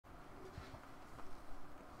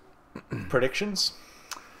Predictions?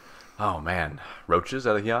 Oh man, roaches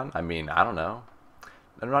out of HyuN? I mean, I don't know.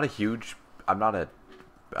 I'm not a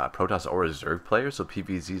Protoss or a Zerg player, so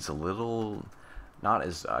PvZ is a little not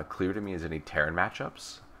as clear to me as any Terran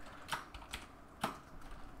matchups.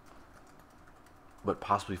 But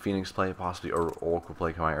possibly Phoenix play, possibly Oracle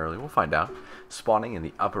play coming early. We'll find out. Spawning in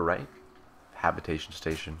the upper right, Habitation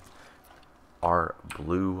Station, our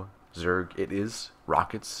blue Zerg. It is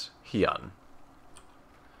Rockets HyuN.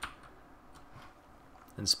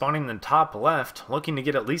 And spawning in the top left, looking to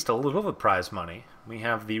get at least a little of the prize money, we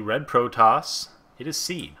have the red Protoss. It is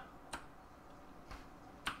Seed.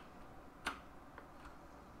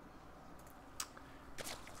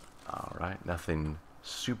 Alright, nothing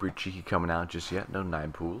super cheeky coming out just yet. No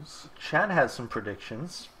 9 pools. Chad has some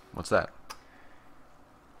predictions. What's that?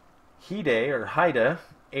 Hide or Haida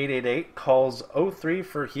 888 calls 0-3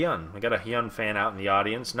 for HyuN. We got a HyuN fan out in the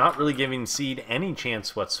audience, not really giving Seed any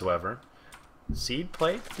chance whatsoever. Seed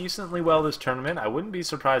played decently well this tournament. I wouldn't be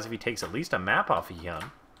surprised if he takes at least a map off of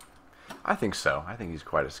HyuN. I think so. I think he's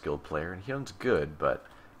quite a skilled player, and HyuN's good, but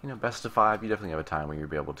you know, best of 5, you definitely have a time where you'll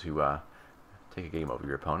be able to take a game over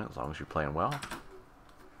your opponent as long as you're playing well.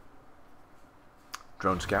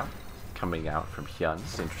 Drone Scout coming out from HyuN.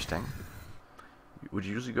 It's interesting. Would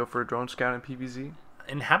you usually go for a Drone Scout in PvZ?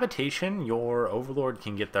 In Habitation, your Overlord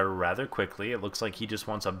can get there rather quickly. It looks like he just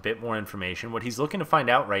wants a bit more information. What he's looking to find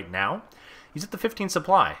out right now, he's at the 15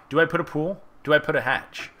 supply. Do I put a pool? Do I put a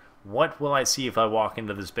hatch? What will I see if I walk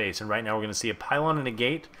into this base? And right now we're going to see a pylon and a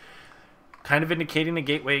gate, kind of indicating a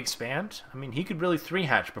gateway expand. I mean, he could really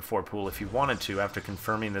 3-hatch before pool if he wanted to, after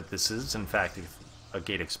confirming that this is, in fact, a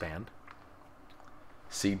gate expand.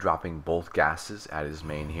 C dropping both gases at his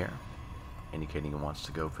main here, indicating he wants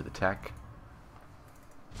to go for the tech.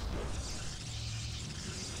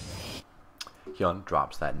 HyuN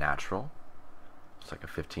drops that natural. It's like a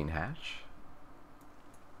 15 hatch.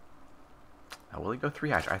 Now, will he go 3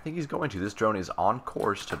 hatch? I think he's going to. This drone is on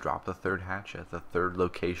course to drop the 3rd hatch at the 3rd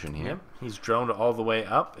location here. Yep, he's droned all the way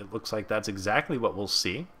up. It looks like that's exactly what we'll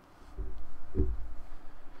see.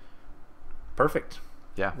 Perfect.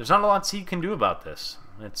 Yeah. There's not a lot C can do about this.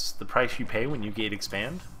 It's the price you pay when you gate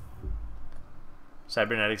expand.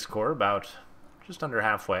 Cybernetics core about just under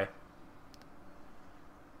halfway.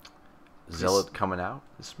 Zealot coming out.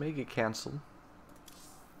 This may get canceled.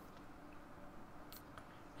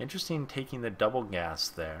 Interesting taking the double gas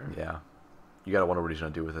there. Yeah. You gotta wonder what he's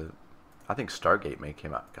gonna do with it. I think Stargate may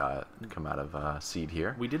come out of Seed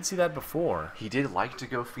here. We did see that before. He did like to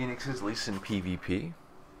go Phoenixes, at least in PvP.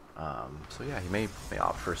 So yeah, he may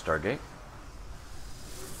opt for a Stargate.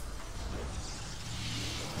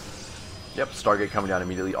 Yep, Stargate coming down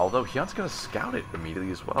immediately, although HyuN's going to scout it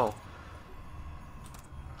immediately as well.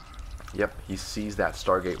 Yep, he sees that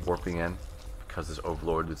Stargate warping in because this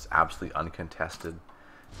Overlord is absolutely uncontested.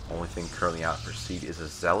 Only thing currently out for Seed is a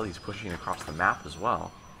Zealot. He's pushing across the map as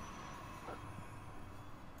well.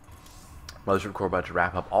 Mothership Core about to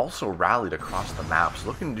wrap up. Also rallied across the map, so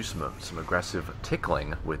looking to do some aggressive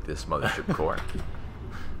tickling with this Mothership Core.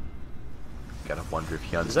 Gotta wonder if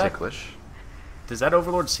HyuN's ticklish. Does that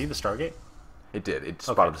Overlord see the Stargate? It did. It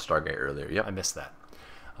spotted the Stargate earlier. Yep. I missed that.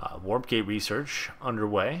 Warp Gate research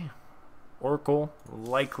underway. Oracle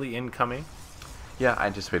likely incoming. Yeah, I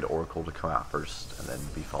anticipate Oracle to come out first and then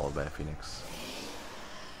be followed by a Phoenix.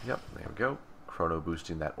 Yep, there we go. Chrono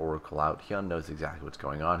boosting that Oracle out. HyuN knows exactly what's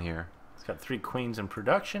going on here. He's got 3 Queens in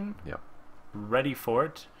production. Yep. Ready for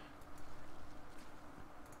it.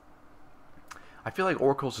 I feel like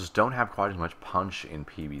Oracles just don't have quite as much punch in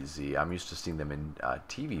PvZ. I'm used to seeing them in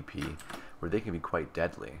TVP, where they can be quite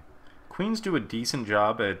deadly. Queens do a decent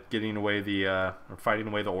job at getting away or fighting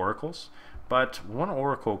away the Oracles, but one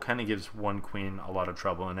Oracle kind of gives one Queen a lot of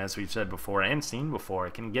trouble, and as we've said before and seen before,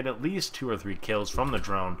 it can get at least 2 or 3 kills from the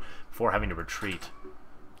drone before having to retreat.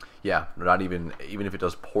 Yeah, not even if it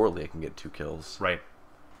does poorly, it can get 2 kills. Right.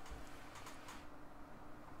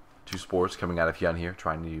 2 spores coming out of HyuN here,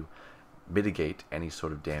 trying to mitigate any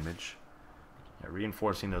sort of damage. Yeah,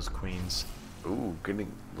 reinforcing those Queens. Ooh,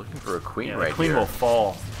 looking for a Queen yeah, right the Queen here. will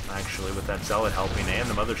fall, actually, with that Zealot helping, and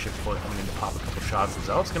the Mothership Core coming in to pop a couple shots. The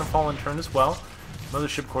Zealot's going to fall in turn as well.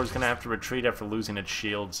 Mothership Core is going to have to retreat after losing its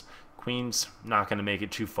shields. Queen's not going to make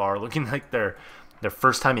it too far, looking like their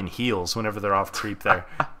first time in heals whenever they're off creep there.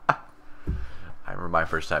 I remember my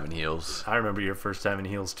first time in heals. I remember your first time in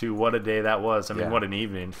heals, too. What a day that was. I mean, what an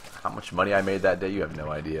evening. How much money I made that day, you have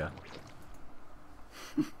no idea.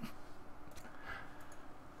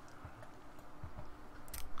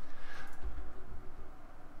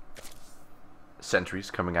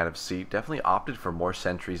 Sentries coming out of C. Definitely opted for more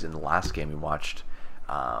sentries in the last game we watched.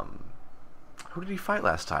 Who did he fight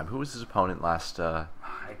last time? Who was his opponent last I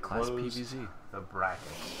last closed PVZ? the bracket,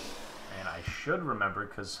 and I should remember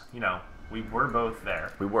because, you know, we were both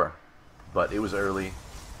there. We were, but it was early,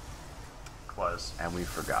 Was and we've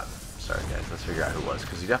forgotten. Sorry, guys. Let's figure out who it was,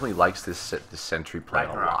 because he definitely likes this sentry play a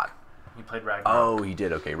Ragnarok. lot. He played Ragnarok. Oh, he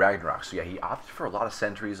did. Okay, Ragnarok. So yeah, he opted for a lot of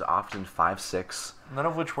sentries, often 5-6. None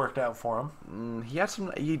of which worked out for him. He had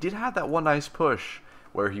some. He did have that one nice push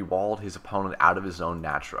where he walled his opponent out of his own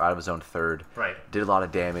third. Right. Did a lot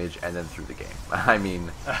of damage and then threw the game. I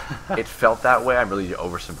mean, it felt that way. I'm really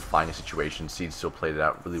oversimplifying the situation. Seed still played it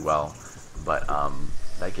out really well, but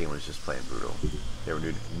that game was just plain brutal. They were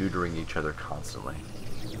neutering each other constantly.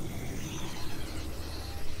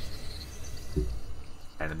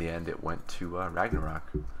 And in the end, it went to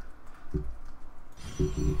Ragnarok.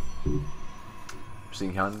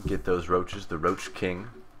 Seeing HyuN get those roaches, the Roach King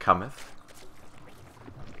cometh,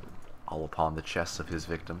 all upon the chests of his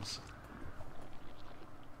victims.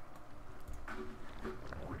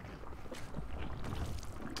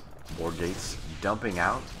 More gates dumping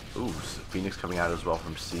out. Ooh, Phoenix coming out as well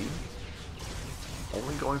from C.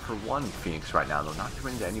 Only going for one Phoenix right now, though. Not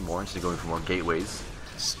committing to any more, instead going for more gateways.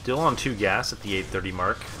 Still on 2 gas at the 830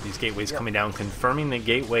 mark. These gateways coming down, confirming the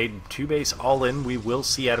gateway 2 base all in. We will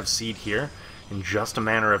see out of Seed here in just a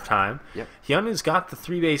matter of time. Yep. HyuN has got the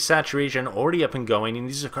 3 base saturation already up and going. He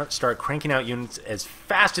needs to start cranking out units as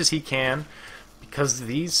fast as he can because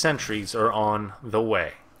these sentries are on the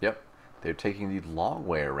way. Yep. They're taking the long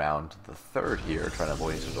way around the third here, trying to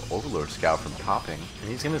avoid any sort of Overlord Scout from popping. And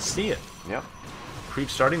he's going to see it. Yep. Creep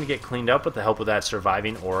starting to get cleaned up with the help of that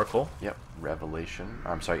surviving Oracle. Yep. Revelation.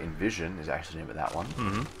 I'm sorry, Envision is actually the name of that one.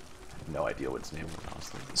 Mm-hmm. I have no idea what its name was,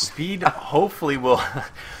 honestly. Speed hopefully will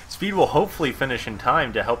finish in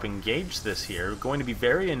time to help engage this here. Going to be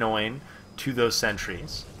very annoying to those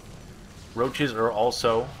sentries. Roaches are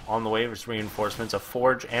also on the way with reinforcements. A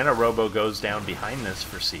Forge and a Robo goes down behind this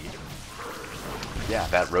for Seed. Yeah,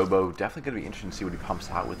 that Robo, definitely going to be interesting to see what he pumps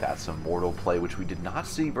out with that. Some Mortal play, which we did not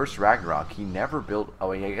see versus Ragnarok. He never built...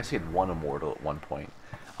 Oh, I guess he had one Immortal at one point.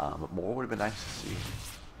 But more would have been nice to see.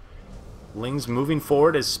 Lings moving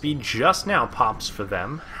forward as Speed just now pops for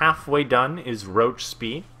them. Halfway done is Roach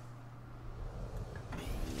Speed.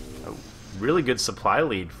 Oh. Really good supply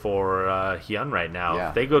lead for HyuN right now. Yeah.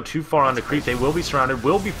 If they go too far on the creep, they will be surrounded,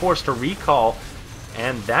 will be forced to recall,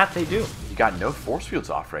 and that they do. You got no force fields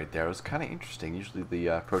off right there. It was kind of interesting. Usually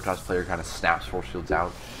the Protoss player kind of snaps force fields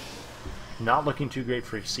out. Not looking too great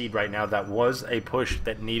for Seed right now. That was a push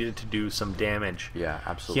that needed to do some damage. Yeah,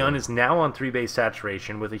 absolutely. HyuN is now on 3 base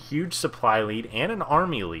saturation with a huge supply lead and an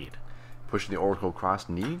army lead. Pushing the Oracle across,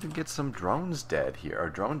 needing to get some drones dead here, or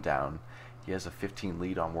drone down. He has a 15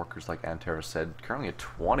 lead on workers, like Antero said. Currently a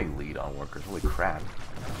 20 lead on workers. Holy crap.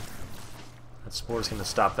 That Spore's going to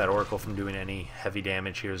stop that Oracle from doing any heavy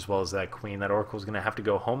damage here, as well as that Queen. That Oracle's going to have to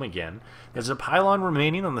go home again. There's a pylon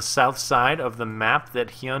remaining on the south side of the map that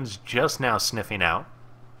HyuN's just now sniffing out.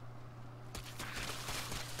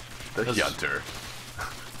 The Hunter.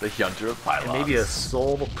 The Hunter of pylons. And maybe a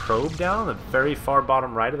Soul Probe down on the very far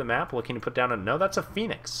bottom right of the map, looking to put down a... No, that's a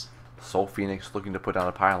Phoenix. Soul Phoenix looking to put down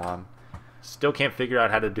a pylon. Still can't figure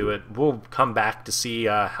out how to do it. We'll come back to see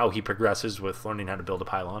how he progresses with learning how to build a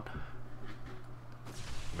pylon.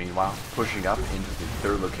 Meanwhile, pushing up into the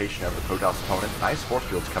third location of the Protoss opponent. Nice force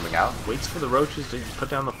fields coming out. Waits for the Roaches to put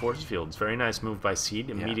down the force fields. Very nice move by Seed.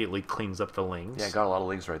 Immediately cleans up the Lings. Yeah, got a lot of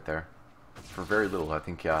Lings right there. For very little, I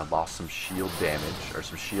think lost some shield damage, or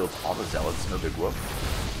some shields on the Zealots. No big whoop.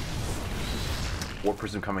 Warp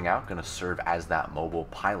Prism coming out, going to serve as that mobile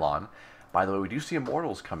pylon. By the way, we do see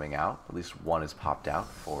Immortals coming out. At least one is popped out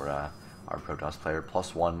for our Protoss player.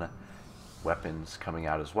 +1 weapons coming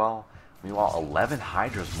out as well. Meanwhile, 11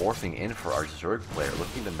 Hydras morphing in for our Zerg player,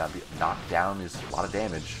 looking to knock down a lot of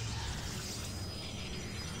damage.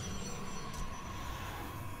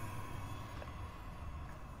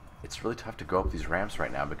 It's really tough to go up these ramps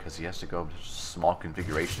right now because he has to go small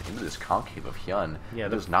configuration into this concave of HyuN. Yeah,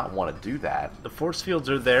 he does not want to do that. The force fields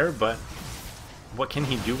are there, but what can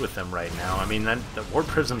he do with them right now? I mean, the Warp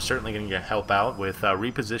Prism's certainly going to help out with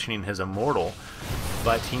repositioning his Immortal,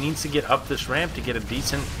 but he needs to get up this ramp to get a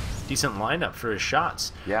decent lineup for his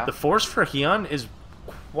shots. Yeah. The force for HyuN is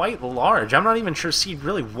quite large. I'm not even sure Seed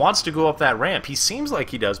really wants to go up that ramp. He seems like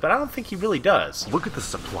he does, but I don't think he really does. Look at the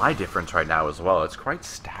supply difference right now as well. It's quite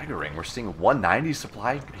staggering. We're seeing 190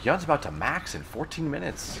 supply. HyuN's about to max in 14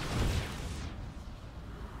 minutes.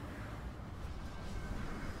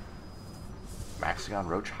 Maxing on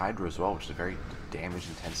Roach Hydra as well, which is a very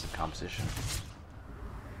damage-intensive composition.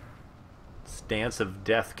 Dance of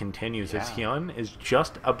death continues as Yeah. HyuN is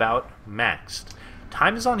just about maxed.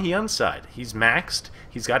 Time is on HyuN's side. He's maxed.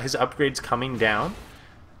 He's got his upgrades coming down.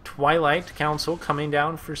 Twilight Council coming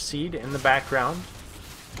down for Seed in the background.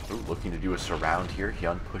 Ooh, looking to do a surround here.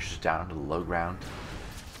 HyuN pushes down to the low ground.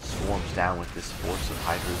 Swarms down with this force of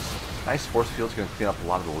Hydras. Nice force field's going to clean up a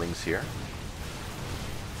lot of the lings here.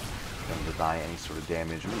 Going to deny any sort of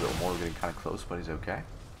damage. Ooh, a little more getting kind of close, but he's okay.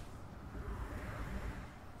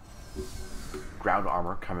 Ground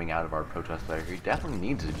armor coming out of our protest player here. He definitely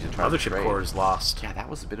needs it to try to Mothership core is lost. Yeah, that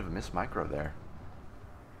was a bit of a miss micro there.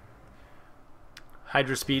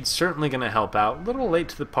 Hydra speed certainly going to help out. A little late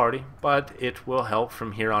to the party, but it will help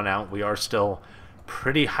from here on out. We are still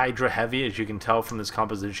pretty Hydra heavy, as you can tell from this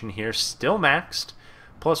composition here. Still maxed.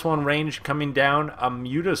 +1 range coming down. A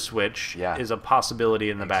Muta switch is a possibility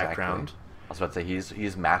in the background. I was about to say,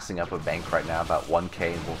 he's massing up a bank right now, about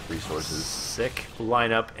 1k in both resources. Sick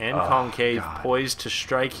lineup, and Concave poised to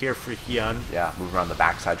strike here for HyuN. Yeah, moving around the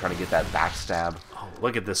backside, trying to get that backstab. Oh,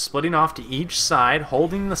 look at this, splitting off to each side,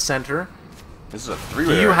 holding the center. This is a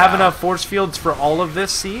three-way. Do you have enough force fields for all of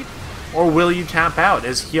this, Seed? Or will you tap out?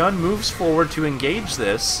 As HyuN moves forward to engage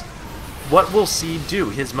this, what will Seed do?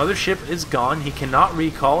 His mothership is gone. He cannot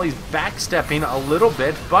recall. He's backstepping a little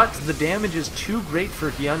bit, but the damage is too great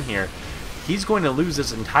for HyuN here. He's going to lose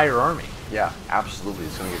his entire army. Yeah, absolutely.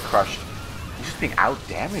 He's going to get crushed. He's just being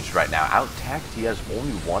out-damaged right now. Out-teched. He has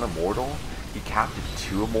only 1 immortal. He captured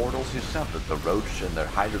 2 immortals. He doesn't have the Roach and the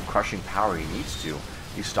Hydra crushing power he needs to.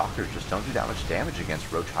 These Stalkers just don't do that much damage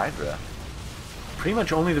against Roach Hydra. Pretty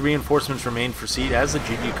much only the reinforcements remain for Seed as the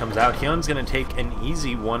GG comes out. HyuN's going to take an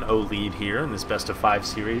easy 1-0 lead here in this best-of-5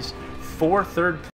 series for third